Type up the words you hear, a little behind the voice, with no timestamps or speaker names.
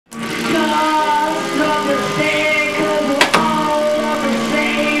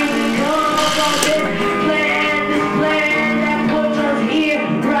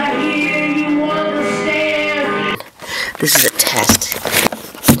This is a test.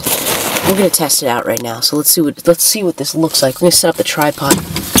 We're gonna test it out right now. So let's see what this looks like. We're gonna set up the tripod.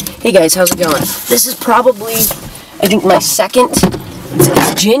 Hey guys, how's it going? This is probably, I think, my second.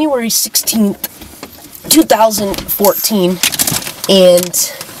 It's January 16th, 2014,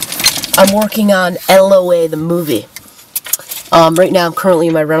 and I'm working on LOA The Movie. Right now I'm currently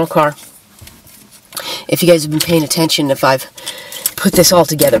in my rental car. If you guys have been paying attention, if I've put this all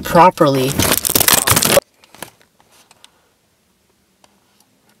together properly.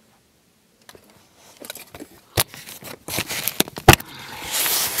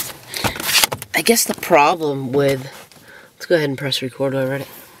 I guess the problem with, let's go ahead and press record while I read it.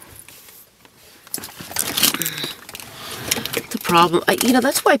 The problem, you know,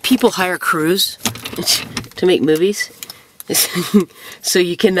 that's why people hire crews to make movies, so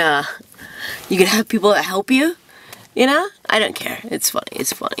you can have people that help you. You know, I don't care. It's funny.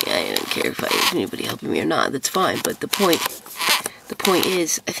 It's funny. I don't care if anybody helping me or not. That's fine. But the point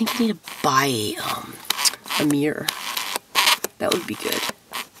is, I think you need to buy a mirror. That would be good.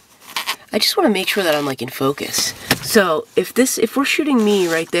 I just want to make sure that I'm like in focus. So if we're shooting me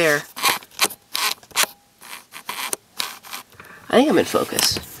right there, I think I'm in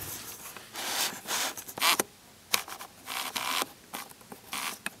focus.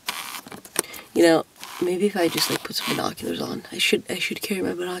 You know, maybe if I just like put some binoculars on. I should carry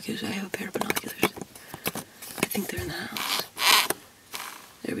my binoculars. I have a pair of binoculars. I think they're in the house.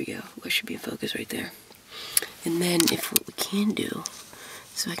 There we go. I should be in focus right there. And then if what we can do,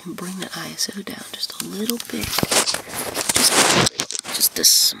 so I can bring the ISO down just a little bit. Just a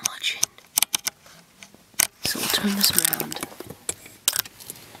smudging. So we'll turn this around.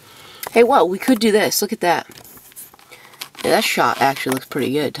 Hey, whoa, we could do this. Look at that. Yeah, that shot actually looks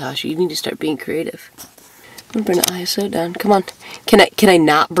pretty good, Tasha. You need to start being creative. I'm gonna bring the ISO down. Come on. Can I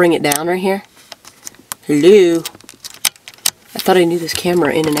not bring it down right here? Hello? I thought I knew this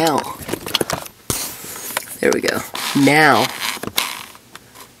camera in and out. There we go.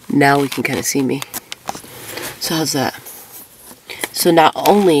 Now we can kind of see me. So how's that? So not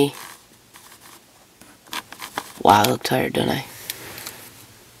only... Wow, I look tired, don't I?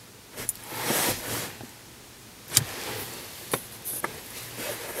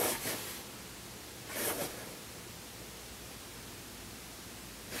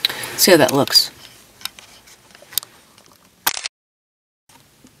 See how that looks.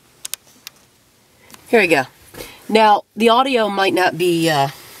 Here we go. Now, the audio might not be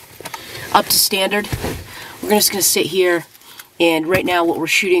up to standard. We're just going to sit here, and right now what we're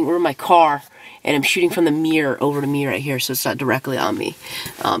shooting, we're in my car, and I'm shooting from the mirror over to me right here, so it's not directly on me.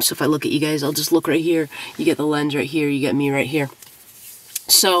 So if I look at you guys, I'll just look right here. You get the lens right here, you get me right here.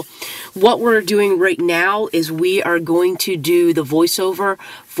 So what we're doing right now is we are going to do the voiceover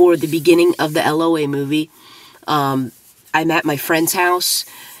for the beginning of the LOA movie. I'm at my friend's house.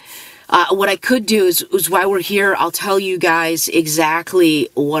 What I could do is while we're here, I'll tell you guys exactly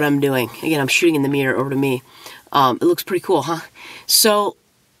what I'm doing. Again, I'm shooting in the mirror over to me. It looks pretty cool, huh? So,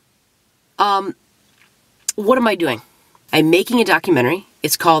 what am I doing? I'm making a documentary.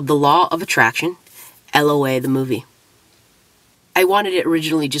 It's called The Law of Attraction, LOA The Movie. I wanted it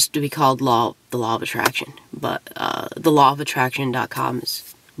originally just to be called The Law of Attraction, but theLawOfAttraction.com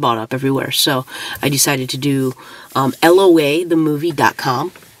is bought up everywhere. So I decided to do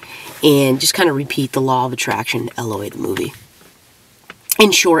LOAthemovie.com and just kind of repeat The Law of Attraction, LOA The Movie.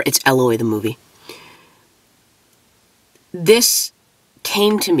 In short, it's LOA The Movie. This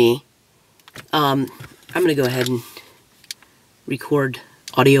came to me. I'm going to go ahead and record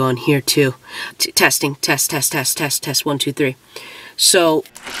audio on here too. Testing, test, 1, 2, 3. So